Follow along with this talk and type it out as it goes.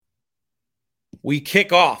We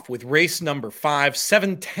kick off with race number 5,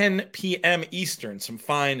 7:10 p.m. Eastern. Some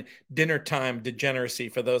fine dinner time degeneracy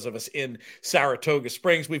for those of us in Saratoga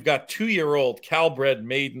Springs. We've got 2-year-old Calbred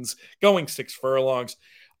maidens going 6 furlongs.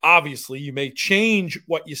 Obviously, you may change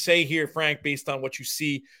what you say here, Frank, based on what you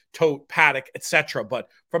see, tote, paddock, etc. But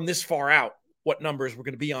from this far out, what numbers were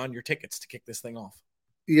going to be on your tickets to kick this thing off?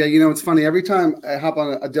 Yeah, you know, it's funny. Every time I hop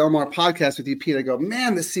on a Del Mar podcast with you, Pete, I go,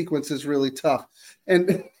 man, this sequence is really tough.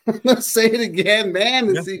 And let's say it again, man,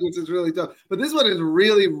 this sequence is really tough. But this one is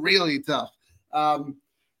really, really tough.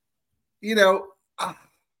 You know,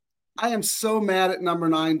 I am so mad at number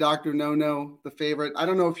 9, Dr. No-No, the favorite. I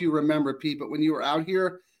don't know if you remember, Pete, but when you were out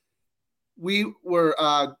here, we were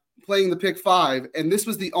playing the pick 5, and this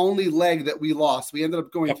was the only leg that we lost. We ended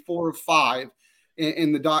up going 4 of 5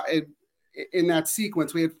 in that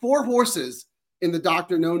sequence. We had 4 horses in the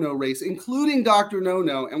Dr. No-No race, including Dr.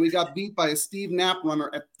 No-No, and we got beat by a Steve Knapp runner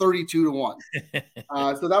at 32-1.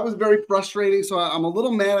 So that was very frustrating. So I'm a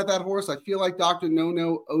little mad at that horse. I feel like Dr.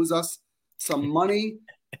 No-No owes us some money.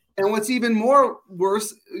 And what's even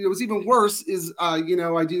worse is, you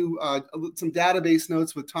know, I do some database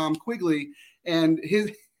notes with Tom Quigley, and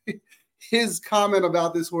his comment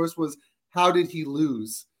about this horse was, how did he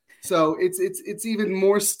lose? So it's even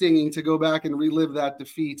more stinging to go back and relive that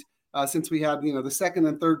defeat since we had, you know, the second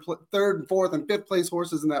and third and fourth and fifth place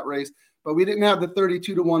horses in that race, but we didn't have the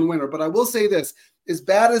 32-1 winner. But I will say this, as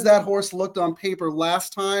bad as that horse looked on paper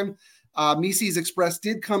last time, Mises Express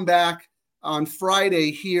did come back on Friday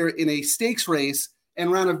here in a stakes race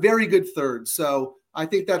and ran a very good third. So I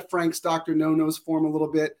think that Frank's Dr. No-No's form a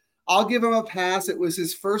little bit. I'll give him a pass. It was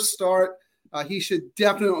his first start. He should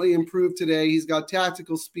definitely improve today. He's got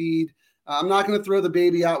tactical speed. I'm not going to throw the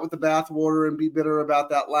baby out with the bathwater and be bitter about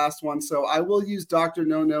that last one. So I will use Dr.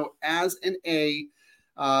 No-No as an A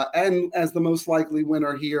and as the most likely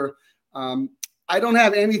winner here. I don't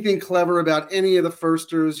have anything clever about any of the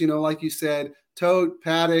firsters, you know, like you said, Tote,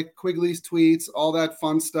 Paddock, Quigley's tweets, all that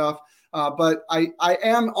fun stuff. But I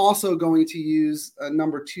am also going to use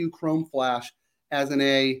number 2, Chrome Flash, as an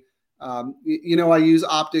A. You know, I use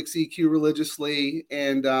Optics EQ religiously,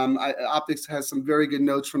 and Optics has some very good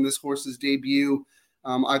notes from this horse's debut.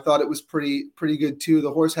 I thought it was pretty good too.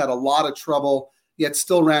 The horse had a lot of trouble, yet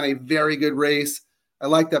still ran a very good race. I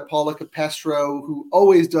like that Paula Capestro, who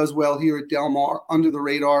always does well here at Del Mar, under the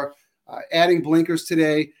radar, adding blinkers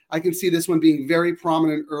today. I can see this one being very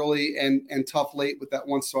prominent early and tough late with that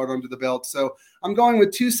one start under the belt. So I'm going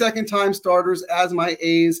with 2 second-time starters as my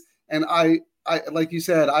A's, and I like you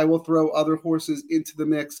said, I will throw other horses into the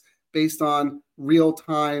mix based on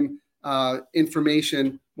real-time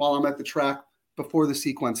information while I'm at the track before the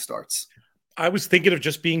sequence starts. I was thinking of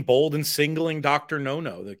just being bold and singling Dr.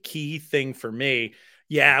 No-No. The key thing for me,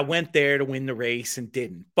 I went there to win the race and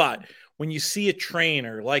didn't. But when you see a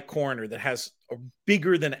trainer like Corner that has a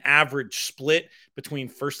bigger than average split between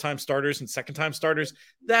first-time starters and second-time starters,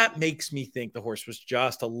 that makes me think the horse was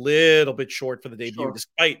just a little bit short for the debut,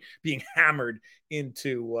 despite being hammered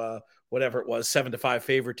into whatever it was, 7-5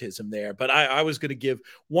 favoritism there. But I was going to give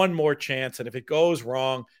one more chance, and if it goes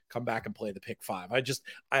wrong, come back and play the pick 5.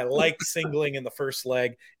 I like singling in the first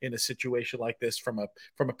leg in a situation like this from a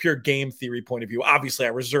pure game theory point of view. Obviously, I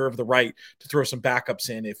reserve the right to throw some backups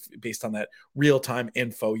in if based on that real-time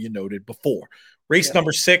info you noted before. Race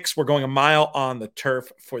number 6, we're going a mile on the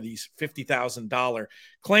turf for these $50,000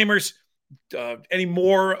 claimers. Any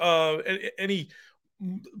more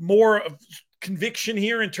conviction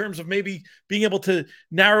here in terms of maybe being able to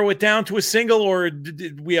narrow it down to a single, or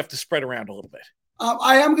did we have to spread around a little bit?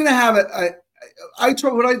 I am going to have it.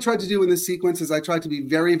 What I tried to do in this sequence is I tried to be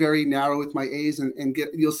very, very narrow with my A's and get.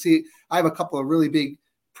 You'll see I have a couple of really big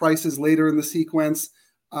prices later in the sequence.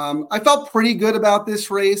 I felt pretty good about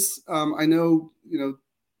this race. I know, you know,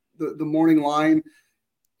 the morning line,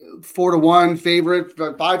 4-1 favorite,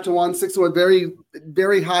 5-1, 6-1, very,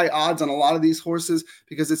 very high odds on a lot of these horses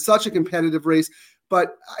because it's such a competitive race.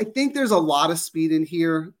 But I think there's a lot of speed in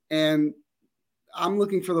here, and I'm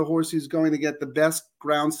looking for the horse who's going to get the best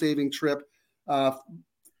ground-saving trip,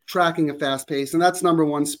 tracking a fast pace, and that's number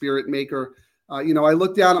 1, Spirit Maker. You know, I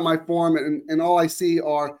look down at my form, and all I see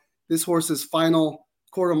are this horse's final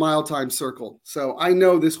quarter-mile time circle. So I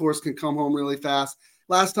know this horse can come home really fast.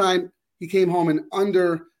 Last time he came home in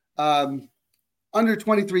under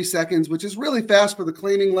 23 seconds, which is really fast for the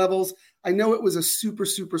claiming levels. I know it was a super,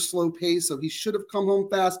 super slow pace, so he should have come home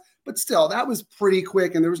fast, but still, that was pretty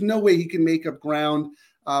quick, and there was no way he can make up ground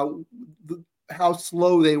how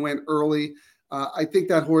slow they went early. I think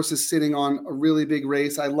that horse is sitting on a really big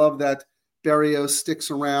race. I love that Berrios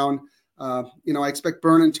sticks around. You know, I expect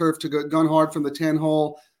Burn and Turf to go gun hard from the 10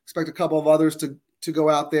 hole. expect a couple of others to go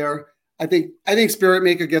out there. I think Spirit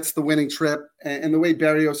Maker gets the winning trip, and the way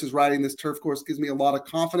Barrios is riding this turf course gives me a lot of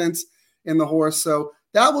confidence in the horse. So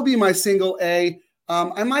that will be my single A.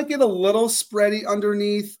 I might get a little spready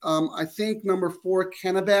underneath. I think number 4,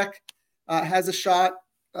 Kennebec, has a shot,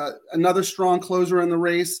 another strong closer in the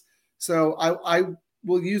race. So I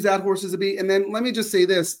will use that horse as a B. And then let me just say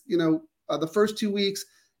this, the first 2 weeks,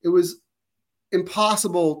 it was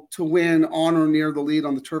impossible to win on or near the lead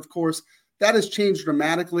on the turf course. That has changed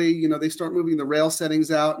dramatically. They start moving the rail settings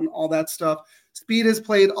out and all that stuff. Speed has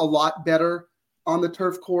played a lot better on the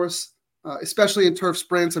turf course, especially in turf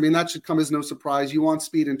sprints. I mean, that should come as no surprise. You want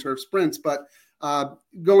speed in turf sprints, but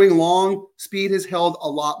going long, speed has held a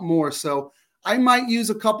lot more. So I might use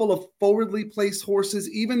a couple of forwardly placed horses,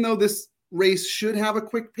 even though this race should have a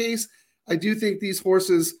quick pace. I do think these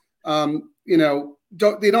horses, don't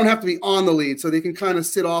have to be on the lead, so they can kind of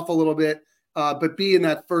sit off a little bit, but be in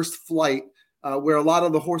that first flight where a lot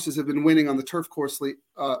of the horses have been winning on the turf course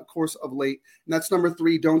of late. And that's number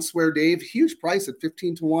 3, Don't Swear Dave, huge price at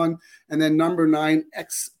 15-1, and then number 9,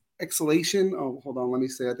 Exhalation. Oh, hold on, let me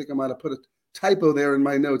say. I think I might have put a typo there in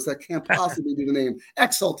my notes. That can't possibly be the name.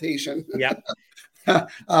 Exaltation. Yeah.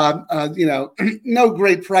 No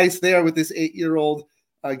great price there with this 8-year-old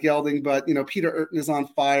gelding, but Peter Urton is on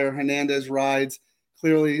fire. Hernandez rides.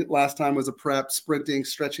 Clearly, last time was a prep, sprinting,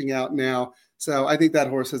 stretching out now. So I think that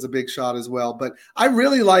horse has a big shot as well. But I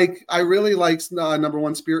really like number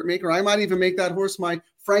 1, Spirit Maker. I might even make that horse my,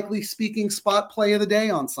 frankly speaking, spot play of the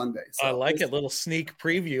day on Sunday. So I like it. Little sneak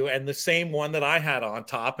preview, and the same one that I had on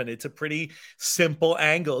top, and it's a pretty simple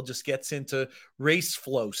angle, just gets into race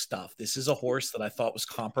flow stuff. This is a horse that I thought was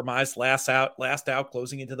compromised last out,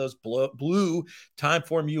 closing into those blue time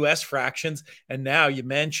form US fractions. And now you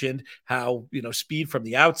mentioned how, speed from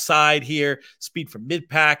the outside here, speed from mid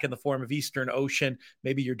pack in the form of Eastern Ocean,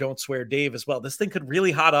 maybe your Don't Swear Dave as well. This thing could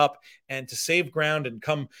really hot up, and to save ground and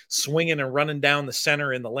come swinging and running down the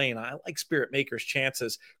center in the lane. I like Spirit Maker's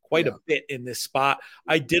chances quite a bit in this spot.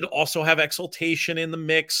 I did also have Exaltation in the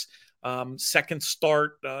mix. Second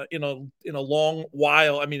start in a long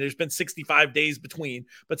while. I mean, there's been 65 days between,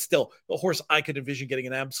 but still the horse I could envision getting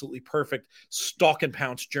an absolutely perfect stalk and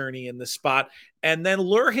pounce journey in this spot. And then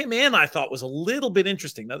Lure Him In, I thought was a little bit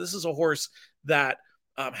interesting. Now, this is a horse that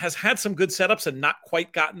has had some good setups and not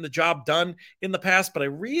quite gotten the job done in the past, but I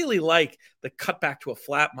really like the cutback to a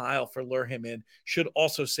flat mile for Lure Him In. Should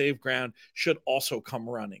also save ground, should also come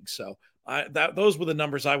running. So those were the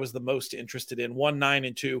numbers I was the most interested in. 1, 9,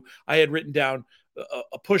 and 2. I had written down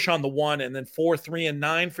a push on the 1, and then 4, 3, and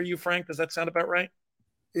 9 for you, Frank. Does that sound about right?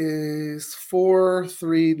 Is 4,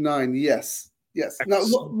 3, 9. Yes. Now,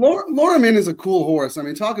 Lure Him In is a cool horse. I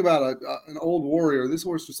mean, talk about an old warrior. This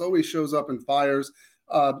horse just always shows up and fires.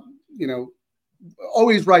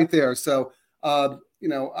 Always right there. So, I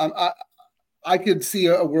could see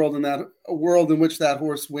a world in which that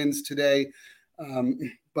horse wins today.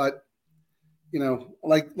 But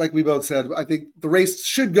like we both said, I think the race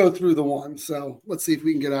should go through the 1. So let's see if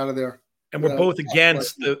we can get out of there. And we're both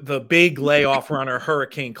against the big layoff runner,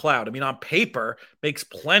 Hurricane Cloud. I mean, on paper, makes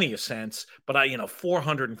plenty of sense, but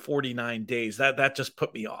 449 days, that just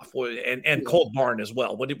put me off. And Colt Barn as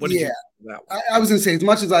well. What did you think about that one? I was going to say, as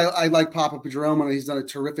much as I like Papa Padrone, and he's done a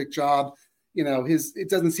terrific job, it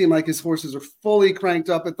doesn't seem like his horses are fully cranked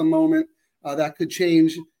up at the moment. That could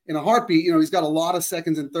change in a heartbeat. He's got a lot of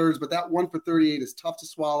seconds and thirds, but that 1 for 38 is tough to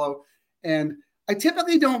swallow. And I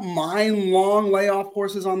typically don't mind long layoff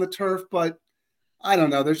horses on the turf, but I don't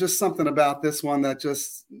know. There's just something about this one that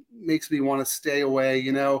just makes me want to stay away.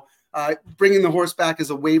 Bringing the horse back as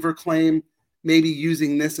a waiver claim, maybe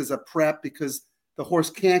using this as a prep because the horse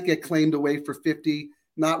can't get claimed away for 50,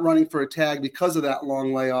 not running for a tag because of that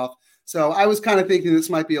long layoff. So I was kind of thinking this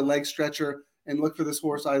might be a leg stretcher and look for this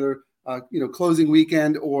horse either, closing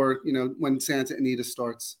weekend or, when Santa Anita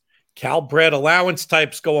starts. Calbred allowance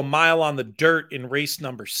types go a mile on the dirt in race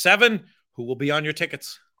number 7. Who will be on your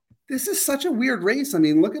tickets? This is such a weird race. I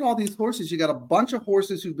mean, look at all these horses. You got a bunch of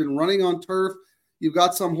horses who've been running on turf. You've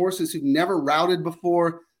got some horses who've never routed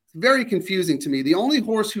before. It's very confusing to me. The only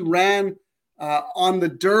horse who ran on the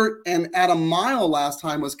dirt and at a mile last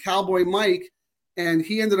time was Cowboy Mike, and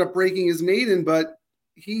he ended up breaking his maiden, but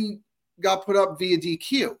he got put up via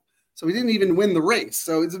DQ. So he didn't even win the race.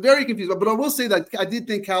 So it's very confusing. But I will say that I did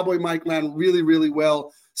think Cowboy Mike ran really, really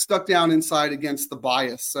well, stuck down inside against the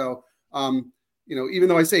bias. So, even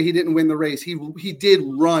though I say he didn't win the race, he did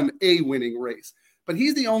run a winning race. But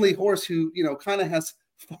he's the only horse who, kind of has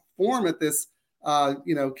form at this,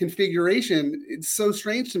 configuration. It's so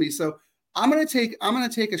strange to me. So I'm going to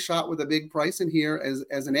take a shot with a big price in here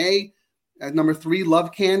as an A. At number 3,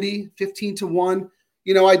 Love Candy, 15-1.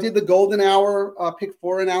 You know, I did the Golden Hour pick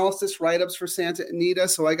 4 analysis write-ups for Santa Anita,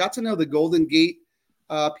 so I got to know the Golden Gate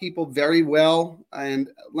people very well. And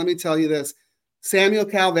let me tell you this, Samuel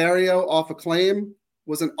Calvario off a claim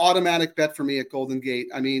was an automatic bet for me at Golden Gate.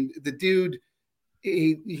 I mean, the dude,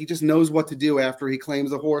 he just knows what to do after he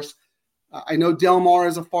claims a horse. I know Del Mar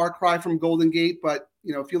is a far cry from Golden Gate, but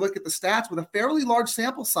you know, if you look at the stats with a fairly large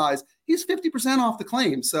sample size, he's 50% off the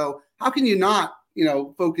claim. So how can you not, you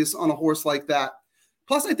know, focus on a horse like that?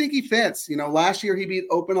 Plus, I think he fits. You know, last year he beat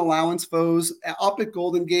open allowance foes up at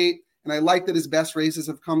Golden Gate, and I like that his best races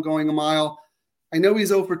have come going a mile. I know he's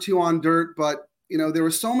 0 for 2 on dirt, but you know, there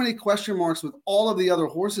were so many question marks with all of the other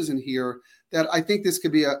horses in here that I think this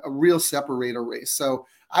could be a real separator race. So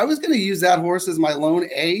I was going to use that horse as my lone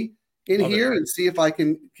A in Love here it. And see if I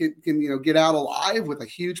can you know, get out alive with a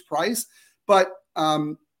huge price. But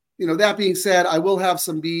you know, that being said, I will have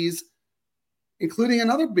some Bs, including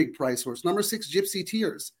another big price horse, number 6, Gypsy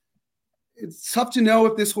Tears. It's tough to know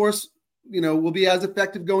if this horse, you know, will be as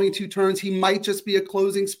effective going 2 turns. He might just be a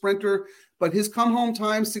closing sprinter, but his come home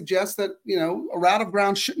time suggests that, you know, a route of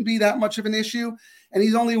ground shouldn't be that much of an issue. And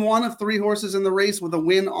he's only one of 3 horses in the race with a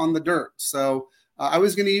win on the dirt. So I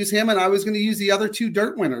was going to use him, and I was going to use the other 2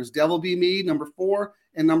 dirt winners, Devil Be Me, number 4,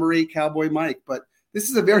 and number 8, Cowboy Mike. But this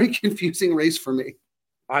is a very confusing race for me.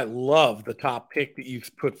 I love the top pick that you've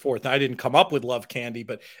put forth. I didn't come up with Love Candy,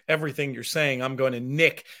 but everything you're saying, I'm going to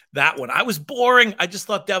nick that one. I was boring. I just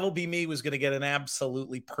thought Devil Be Me was going to get an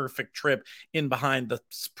absolutely perfect trip in behind the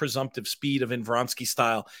presumptive speed of Invronsky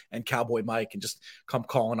Style and Cowboy Mike and just come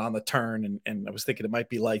calling on the turn. And I was thinking it might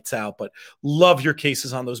be lights out, but love your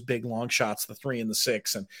cases on those big long shots, the 3 and the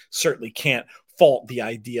 6, and certainly can't fault the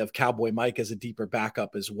idea of Cowboy Mike as a deeper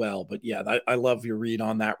backup as well. But yeah, I love your read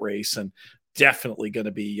on that race, and definitely going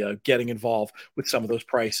to be getting involved with some of those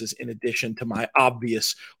prices in addition to my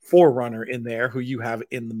obvious forerunner in there who you have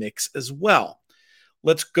in the mix as well.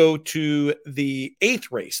 Let's go to the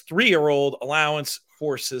 8th race, 3-year-old allowance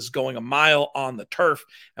horses going a mile on the turf.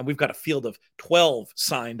 And we've got a field of 12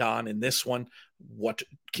 signed on in this one. What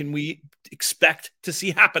can we expect to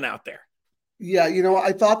see happen out there? Yeah, you know,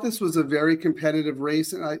 I thought this was a very competitive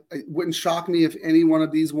race, and it wouldn't shock me if any one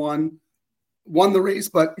of these won the race,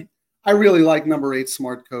 but I really like number 8,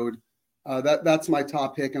 Smart Code. That's my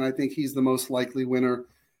top pick, and I think he's the most likely winner.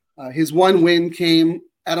 His one win came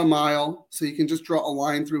at a mile, so you can just draw a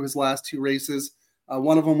line through his last 2 races.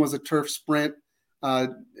 One of them was a turf sprint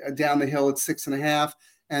down the hill at 6.5,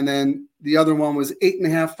 and then the other one was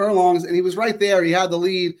 8.5 furlongs, and he was right there. He had the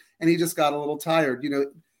lead, and he just got a little tired. You know,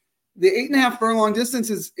 the 8.5 furlong distance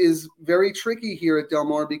is very tricky here at Del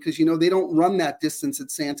Mar because, you know, they don't run that distance at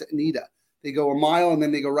Santa Anita. They go a mile and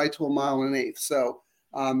then they go right to a mile and an eighth. So,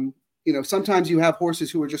 you know, sometimes you have horses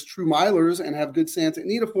who are just true milers and have good Santa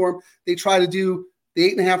Anita form. They try to do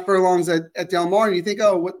the 8.5 furlongs at Del Mar, and you think,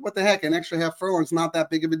 oh, what the heck? An extra half furlong's not that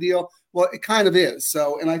big of a deal. Well, it kind of is.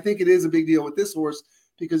 So, and I think it is a big deal with this horse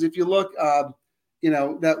because if you look, you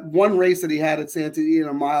know, that one race that he had at Santa Anita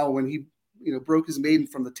a mile when he, you know, broke his maiden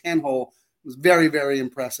from the 10 hole was very, very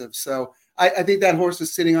impressive. So I think that horse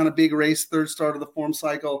is sitting on a big race, 3rd start of the form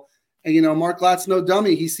cycle. And, you know, Mark Glatt's no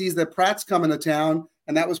dummy. He sees that Pratt's coming to town,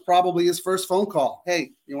 and that was probably his first phone call.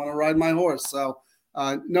 Hey, you want to ride my horse? So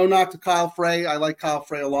no knock to Kyle Frey. I like Kyle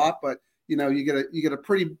Frey a lot, but, you know, you get a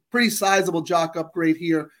pretty sizable jock upgrade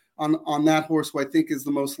here on that horse, who I think is the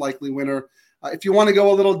most likely winner. If you want to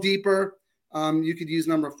go a little deeper, you could use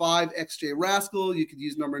number 5, XJ Rascal. You could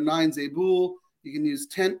use number 9, Zabul. You can use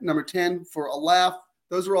number 10 for a laugh.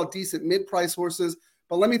 Those are all decent mid-price horses.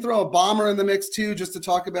 But let me throw a bomber in the mix too, just to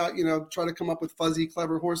talk about, you know, try to come up with fuzzy,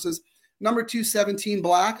 clever horses. Number 2, 17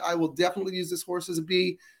 Black. I will definitely use this horse as a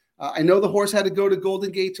B. I know the horse had to go to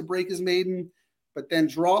Golden Gate to break his maiden, but then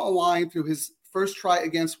draw a line through his first try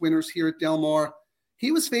against winners here at Del Mar.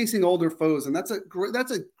 He was facing older foes, and that's a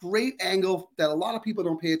great angle that a lot of people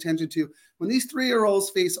don't pay attention to. When these 3-year-olds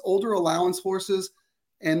face older allowance horses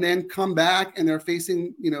and then come back and they're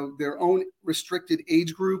facing, you know, their own restricted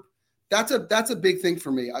age group, that's a big thing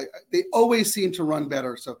for me. They always seem to run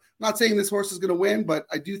better. So I'm not saying this horse is going to win, but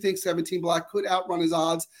I do think 17 Black could outrun his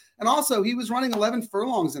odds. And also, he was running 11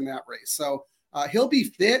 furlongs in that race. So he'll be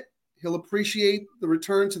fit. He'll appreciate the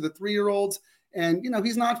return to the 3-year-olds. And, you know,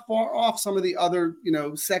 he's not far off some of the other, you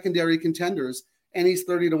know, secondary contenders. And he's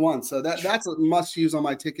 30-1. So that's a must use on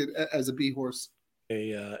my ticket as a B horse.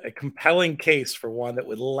 A compelling case for one that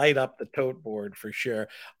would light up the tote board for sure.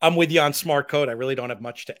 I'm with you on Smart Code. I really don't have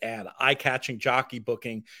much to add. Eye-catching jockey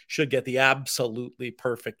booking should get the absolutely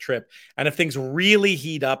perfect trip. And if things really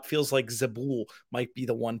heat up, feels like Zabul might be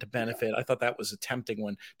the one to benefit. I thought that was a tempting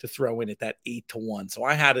one to throw in at that 8-1. So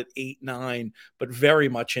I had it 8-9, but very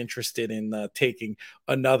much interested in taking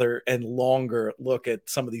another and longer look at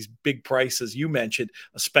some of these big prices you mentioned,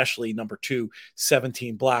 especially number 2,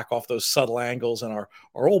 17 Black off those subtle angles, and our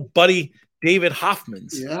old buddy David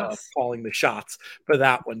Hoffman's calling the shots for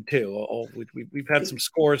that one too. We've had some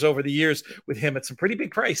scores over the years with him at some pretty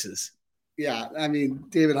big prices. Yeah, I mean,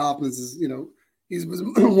 David Hoffman's is, he was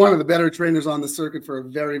one of the better trainers on the circuit for a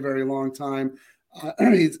very, very long time.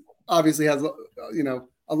 He's obviously has,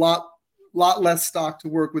 a lot less stock to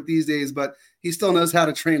work with these days, but he still knows how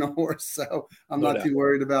to train a horse. So I'm not too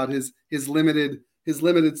worried about his limited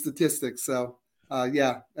statistics. So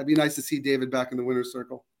yeah, it'd be nice to see David back in the winner's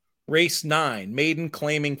circle. Race 9, maiden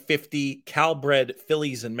claiming 50, Calbred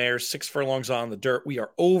fillies and mares, 6 furlongs on the dirt. We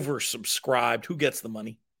are oversubscribed. Who gets the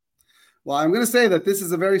money? Well, I'm going to say that this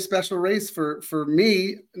is a very special race for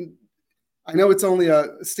me. I know it's only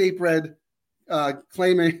a state bred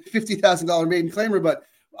claiming $50,000 maiden claimer, but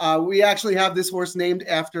we actually have this horse named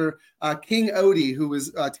after King Odie, who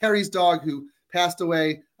was Terry's dog who passed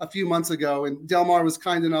away a few months ago. And Del Mar was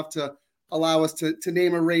kind enough to allow us to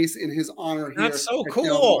name a race in his honor here. That's so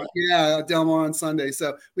cool. Del Mar on Sunday.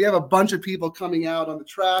 So we have a bunch of people coming out on the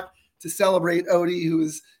track to celebrate Odie, who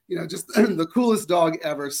is, just the coolest dog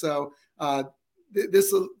ever. So I'll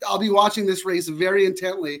be watching this race very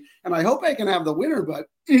intently, and I hope I can have the winner. But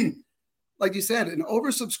like you said, an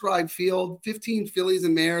oversubscribed field, 15 fillies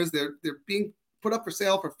and mares. They're being put up for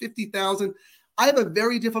sale for $50,000. I have a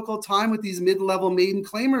very difficult time with these mid-level maiden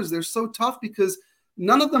claimers. They're so tough because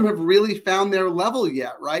none of them have really found their level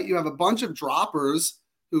yet, right? You have a bunch of droppers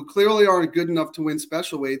who clearly aren't good enough to win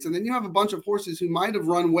special weights, and then you have a bunch of horses who might have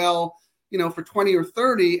run well, for 20 or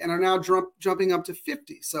 30 and are now jumping up to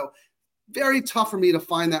 50. So very tough for me to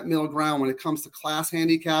find that middle ground when it comes to class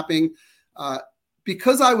handicapping.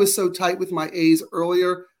 Because I was so tight with my A's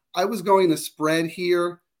earlier, I was going to spread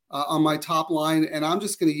here on my top line, and I'm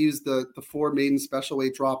just going to use the 4 maiden special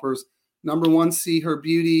weight droppers. Number 1, See Her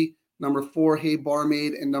Beauty. Number 4, Hey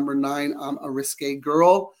Barmaid. And number 9, I'm a Risque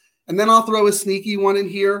Girl. And then I'll throw a sneaky one in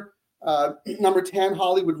here. Number 10,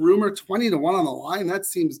 Hollywood Rumor, 20-1 on the line. That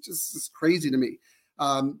seems just crazy to me.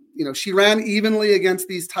 She ran evenly against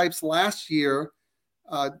these types last year,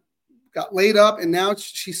 got laid up, and now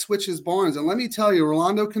she switches barns. And let me tell you,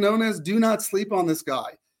 Rolando Quinones, do not sleep on this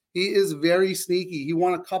guy. He is very sneaky. He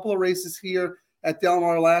won a couple of races here at Del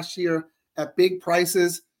Mar last year at big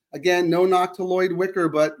prices. Again, no knock to Lloyd Wicker,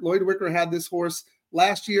 but Lloyd Wicker had this horse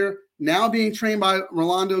last year, now being trained by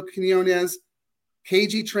Rolando Quinones,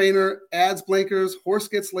 KG trainer, adds blinkers, horse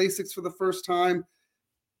gets Lasix for the first time.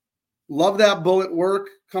 Love that bullet work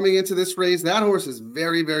coming into this race. That horse is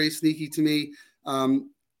very, very sneaky to me.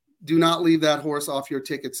 Do not leave that horse off your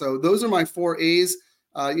ticket. So those are my 4 A's.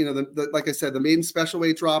 Like I said, the maiden special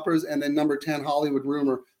weight droppers, and then number 10, Hollywood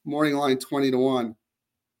Rumor, morning line 20-1.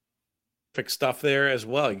 Perfect stuff there as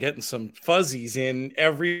well. You're getting some fuzzies in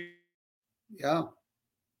every. Yeah.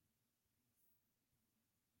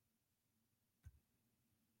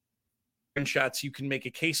 Shots you can make a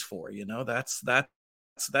case for, that's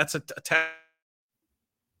a tag.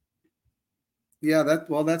 Yeah,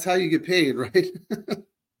 that's how you get paid, right?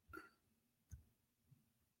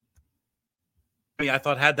 I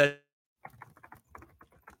thought had that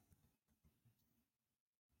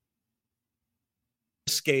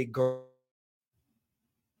Risque Girl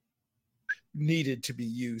needed to be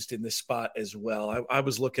used in this spot as well. I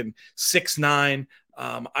was looking 6-9.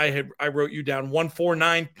 I wrote you down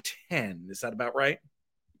 1-4-9-10. Is that about right?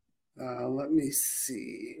 Let me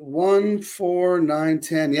see. 1, 4, 9,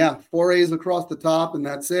 10. Yeah, 4 A's across the top, and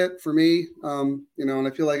that's it for me. And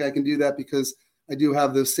I feel like I can do that because I do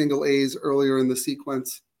have those single A's earlier in the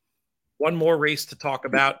sequence. One more race to talk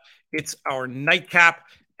about. It's our nightcap,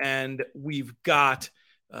 and we've got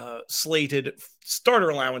slated starter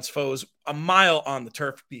allowance foes a mile on the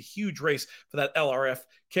turf. It'd be a huge race for that LRF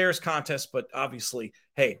Cares contest, but obviously,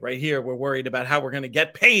 hey, right here, we're worried about how we're going to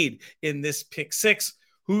get paid in this pick 6.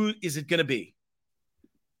 Who is it going to be?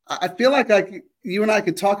 I feel like you and I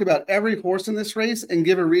could talk about every horse in this race and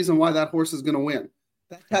give a reason why that horse is going to win.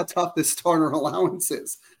 That's how tough this starter allowance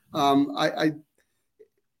is. I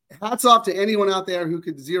hats off to anyone out there who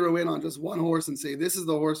could zero in on just one horse and say, this is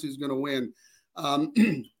the horse who's going to win.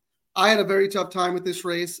 I had a very tough time with this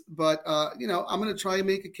race, but, I'm going to try and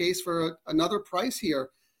make a case for another price here.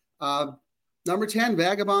 Number 10,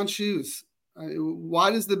 Vagabond Shoes.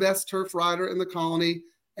 Why does the best turf rider in the colony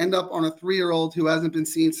end up on a 3-year-old who hasn't been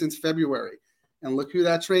seen since February? And look who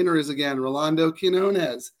that trainer is again, Rolando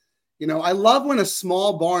Quinones. I love when a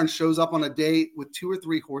small barn shows up on a day with 2 or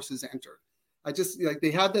 3 horses entered. I just like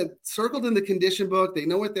they have that circled in the condition book. They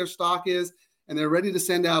know what their stock is, and they're ready to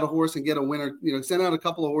send out a horse and get a winner. Send out a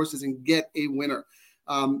couple of horses and get a winner.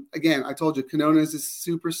 Again, I told you, Quinones is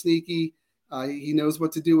super sneaky. He knows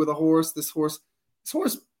what to do with a horse. This horse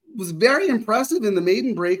was very impressive in the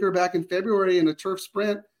maiden breaker back in February in a turf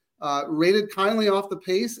sprint. Rated kindly off the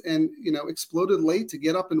pace and exploded late to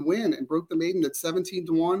get up and win, and broke the maiden at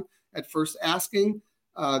 17-1 at first asking.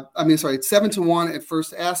 7-1 at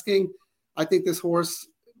first asking. I think this horse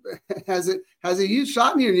has a huge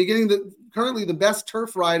shot in here, and you're getting currently the best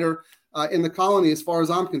turf rider in the colony as far as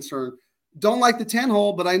I'm concerned. Don't like the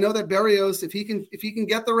 10-hole, but I know that Berrios, if he can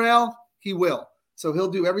get the rail, he will. So he'll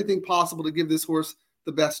do everything possible to give this horse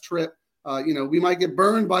the best trip. We might get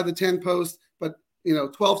burned by the 10 post, but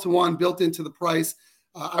 12-1 built into the price.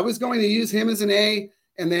 I was going to use him as an A,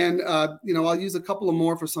 and then I'll use a couple of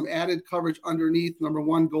more for some added coverage underneath. Number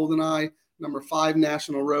 1, Golden Eye. Number 5,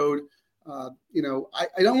 National Road. I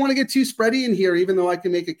don't want to get too spready in here, even though I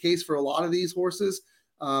can make a case for a lot of these horses.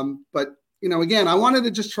 But again, I wanted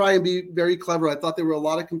to just try and be very clever. I thought there were a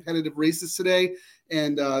lot of competitive races today,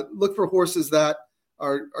 and look for horses that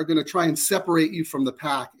are going to try and separate you from the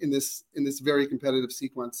pack in this very competitive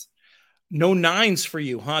sequence. No 9s for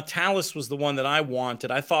you, huh? Talus was the one that I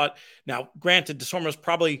wanted. I thought, now granted, DeSormo's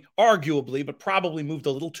probably moved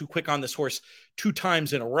a little too quick on this horse 2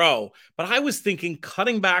 times in a row. But I was thinking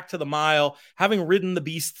cutting back to the mile, having ridden the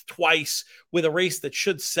beast twice with a race that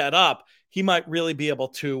should set up, he might really be able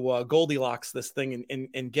to Goldilocks this thing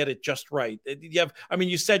and get it just right.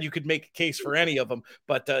 You said you could make a case for any of them,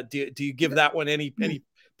 but do you give that one any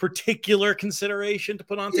particular consideration to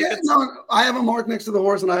put on tickets? No, I have a mark next to the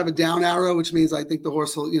horse, and I have a down arrow, which means I think the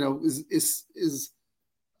horse will,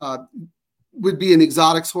 would be an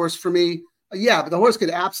exotics horse for me. But the horse could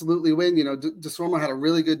absolutely win. DeSormo had a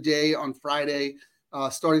really good day on Friday,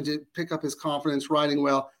 starting to pick up his confidence, riding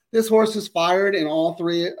well. This horse is fired in all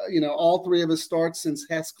three of his starts since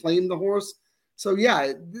Hess claimed the horse. So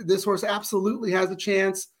this horse absolutely has a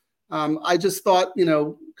chance. I just thought,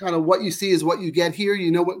 kind of what you see is what you get here.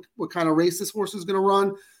 What kind of race this horse is going to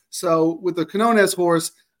run. So with the Quinones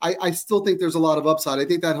horse, I still think there's a lot of upside. I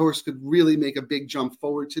think that horse could really make a big jump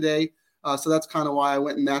forward today. So that's kind of why I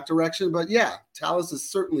went in that direction. But Talus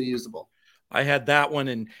is certainly usable. I had that one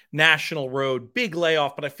in National Road, big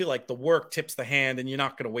layoff, but I feel like the work tips the hand, and you're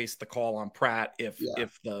not going to waste the call on Pratt if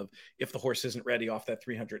the horse isn't ready off that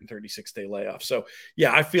 336-day layoff. So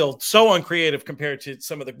I feel so uncreative compared to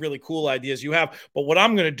some of the really cool ideas you have. But what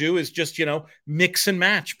I'm going to do is just mix and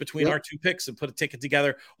match between our 2 picks and put a ticket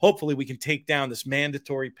together. Hopefully, we can take down this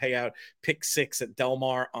mandatory payout pick 6 at Del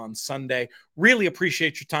Mar on Sunday. Really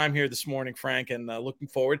appreciate your time here this morning, Frank, and looking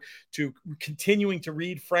forward to continuing to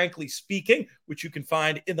read Frankly Speaking, which you can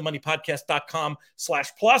find in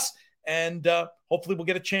themoneypodcast.com/plus. And hopefully we'll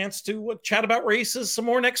get a chance to chat about races some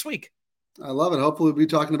more next week. I love it. Hopefully we'll be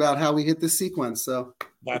talking about how we hit this sequence. So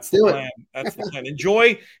that's the plan. That's the plan.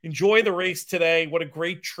 Enjoy the race today. What a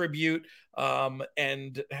great tribute.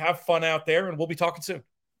 And have fun out there. And we'll be talking soon.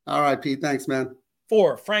 All right, Pete. Thanks, man.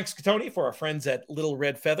 For Frank Scatoni, for our friends at Little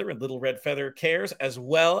Red Feather and Little Red Feather Cares, as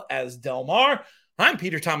well as Del Mar, I'm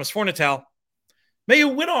Peter Thomas Fornatel. May you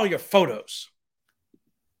win all your photos